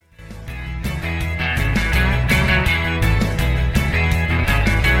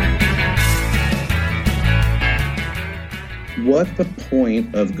What the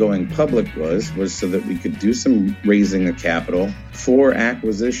point of going public was so that we could do some raising of capital for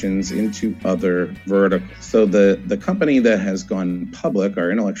acquisitions into other verticals. So the company that has gone public,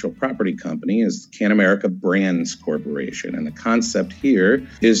 our intellectual property company, is Can America Brands Corporation. And the concept here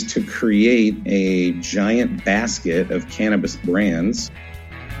is to create a giant basket of cannabis brands.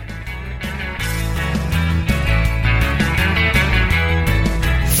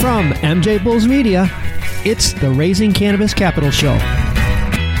 From MJ Bulls Media, it's the Raising Cannabis Capital Show.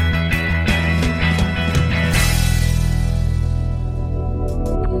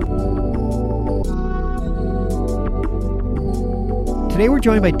 Today we're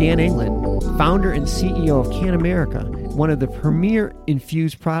joined by Dan Englund, founder and CEO of Can America, one of the premier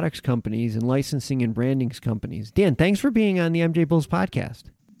infused products companies and licensing and branding companies. Dan, thanks for being on the MJ Bulls podcast.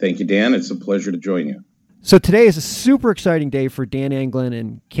 Thank you, Dan. It's a pleasure to join you. So today is a super exciting day for Dan Englund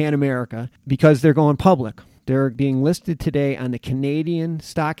and Can America because they're going public. They're being listed today on the Canadian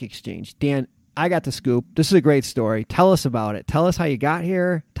Stock Exchange. Dan, I got the scoop. This is a great story. Tell us about it. Tell us how you got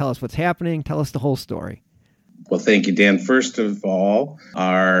here. Tell us what's happening. Tell us the whole story. Well, thank you, Dan. First of all,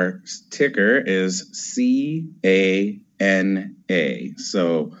 our ticker is CANA.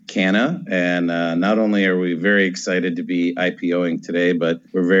 So Canna. And not only are we very excited to be IPOing today, but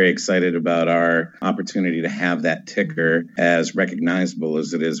we're very excited about our opportunity to have that ticker as recognizable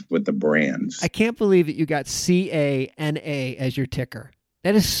as it is with the brands. I can't believe that you got CANA as your ticker.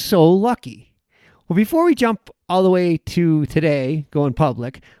 That is so lucky. Well, before we jump all the way to today, going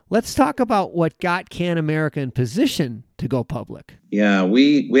public, let's talk about what got Can America in position to go public. Yeah,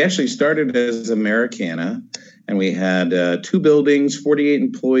 we actually started as Americana, and we had 2 buildings, 48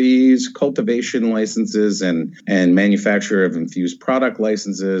 employees, cultivation licenses, and manufacturer of infused product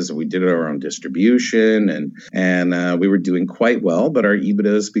licenses. We did our own distribution, and we were doing quite well. But our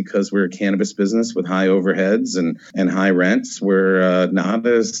EBITDAs, because we're a cannabis business with high overheads and high rents, were not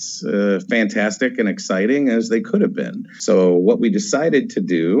as fantastic and exciting as they could have been. So what we decided to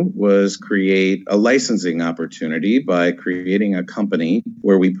do was create a licensing opportunity by creating a company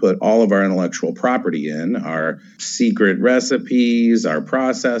where we put all of our intellectual property in, our secret recipes, our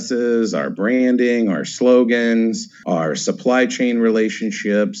processes, our branding, our slogans, our supply chain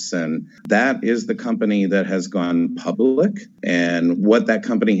relationships. And that is the company that has gone public. And what that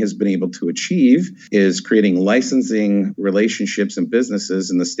company has been able to achieve is creating licensing relationships and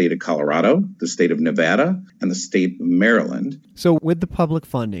businesses in the state of Colorado, the state of Nevada, and the state of Maryland. So with the public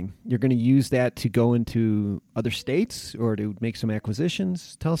funding, you're going to use that to go into other states or to make some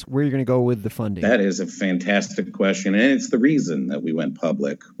acquisitions? Tell us where you're going to go with the funding. That is a fantastic question, and it's the reason that we went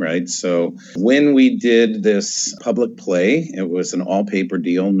public, right? So when we did this public play, it was an all-paper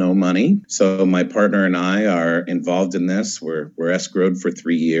deal, no money. So my partner and I are involved in this. We're escrowed for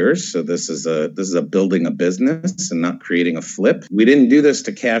 3 years. So this is a building a business and not creating a flip. We didn't do this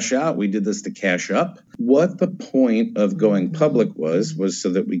to cash out. We did this to cash up. What the point of going public was so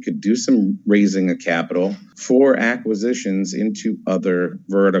that we could do some raising of capital for acquisitions into other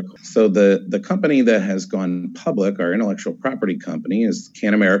verticals. So the company that has gone public, our intellectual property company, is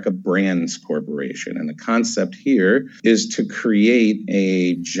Can America Brands Corporation. And the concept here is to create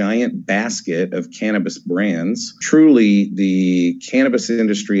a giant basket of cannabis brands. Truly, the cannabis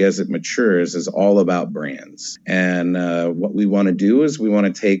industry as it matures is all about brands. And what we want to do is we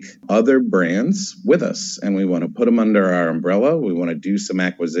want to take other brands with us and we want to put them under our umbrella. We want to do some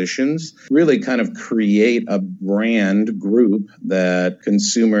acquisitions, really kind of create a brand group that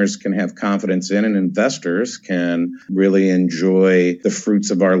consumers can have confidence in and investors can really enjoy the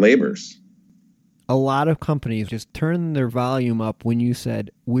fruits of our labors. A lot of companies just turned their volume up when you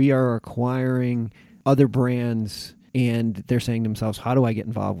said, we are acquiring other brands, and they're saying to themselves, how do I get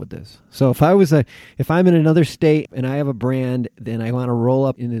involved with this? So if I'm in another state and I have a brand, then I want to roll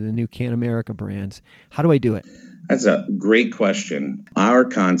up into the new Can America brands, how do I do it? That's a great question. Our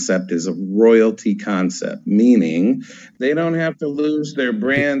concept is a royalty concept, meaning they don't have to lose their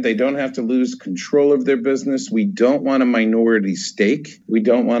brand. They don't have to lose control of their business. We don't want a minority stake. We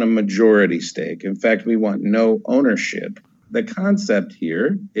don't want a majority stake. In fact, we want no ownership. The concept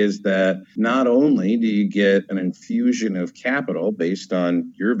here is that not only do you get an infusion of capital based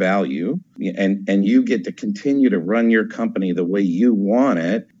on your value, and you get to continue to run your company the way you want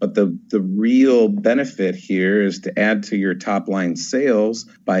it, but the real benefit here is to add to your top line sales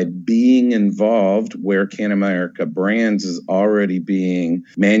by being involved where Can America Brands is already being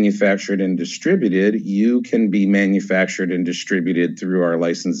manufactured and distributed. You can be manufactured and distributed through our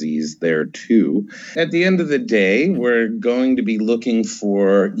licensees there too. At the end of the day, we're going going to be looking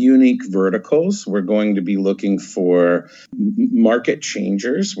for unique verticals. We're going to be looking for market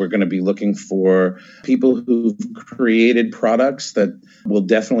changers. We're going to be looking for people who've created products that will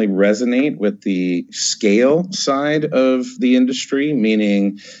definitely resonate with the scale side of the industry,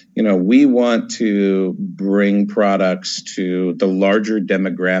 meaning, we want to bring products to the larger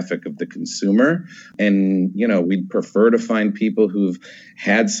demographic of the consumer. And, we'd prefer to find people who've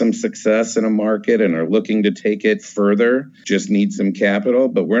had some success in a market and are looking to take it further, just need some capital.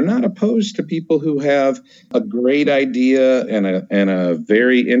 But we're not opposed to people who have a great idea and a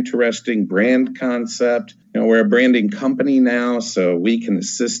very interesting brand concept. We're a branding company now, so we can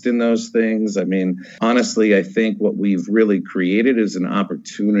assist in those things. I mean, honestly, I think what we've really created is an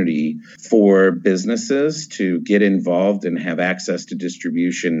opportunity for businesses to get involved and have access to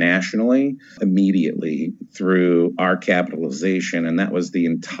distribution nationally immediately through our capitalization. And that was the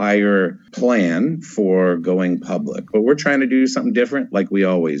entire plan for going public. But we're trying to do something different like we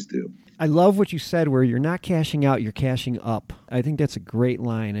always do. I love what you said where you're not cashing out, you're cashing up. I think that's a great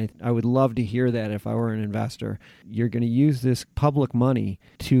line. I would love to hear that if I were an investor. You're going to use this public money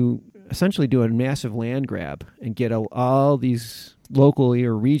to essentially do a massive land grab and get all these locally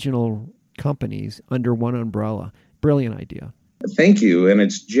or regional companies under one umbrella. Brilliant idea. Thank you. And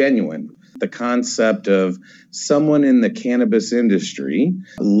it's genuine. The concept of someone in the cannabis industry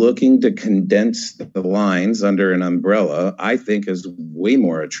looking to condense the lines under an umbrella, I think is way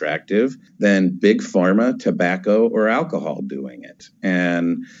more attractive than big pharma, tobacco, or alcohol doing it.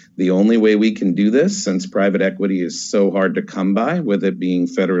 And the only way we can do this, since private equity is so hard to come by, with it being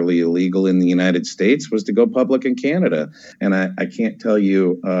federally illegal in the United States, was to go public in Canada. And I can't tell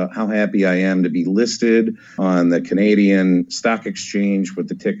you how happy I am to be listed on the Canadian Stock Exchange with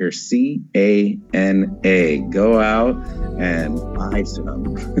the ticker CANA. Go out and buy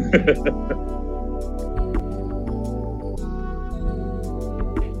some.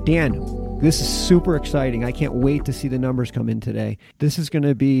 Dan, this is super exciting. I can't wait to see the numbers come in today. This is going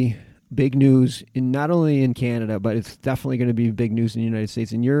to be big news not only in Canada, but it's definitely going to be big news in the United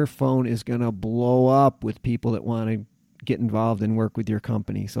States. And your phone is going to blow up with people that want to get involved and work with your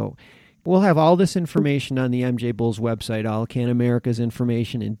company. So we'll have all this information on the MJ Bulls website, all Can America's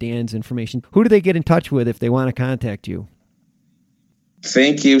information and Dan's information. Who do they get in touch with if they want to contact you?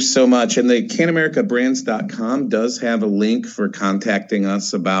 Thank you so much. And the CanAmericaBrands.com does have a link for contacting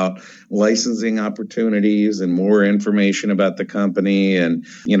us about licensing opportunities and more information about the company. And,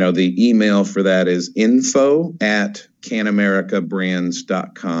 the email for that is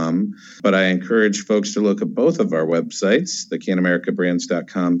info@CanAmericaBrands.com. But I encourage folks to look at both of our websites, the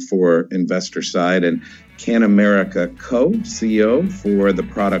CanAmericaBrands.com for investor side and Can America Co. for the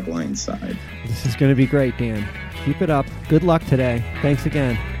product line side. This is going to be great, Dan. Keep it up. Good luck today. Thanks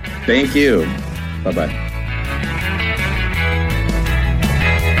again. Thank you. Bye-bye.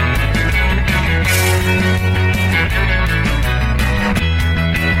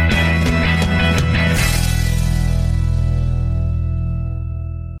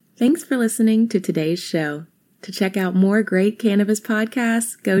 Thanks for listening to today's show. To check out more great cannabis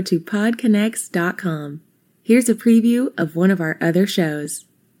podcasts, go to podconnects.com. Here's a preview of one of our other shows.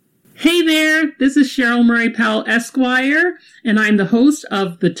 Hey there, this is Cheryl Murray Powell Esquire, and I'm the host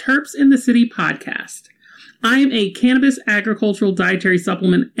of the Terps in the City podcast. I'm a cannabis agricultural dietary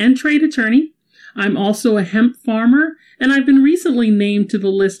supplement and trade attorney. I'm also a hemp farmer, and I've been recently named to the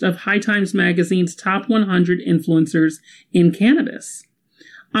list of High Times Magazine's top 100 influencers in cannabis.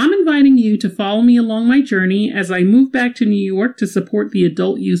 I'm inviting you to follow me along my journey as I move back to New York to support the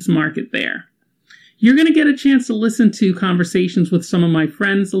adult use market there. You're going to get a chance to listen to conversations with some of my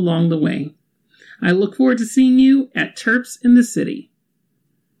friends along the way. I look forward to seeing you at Terps in the City.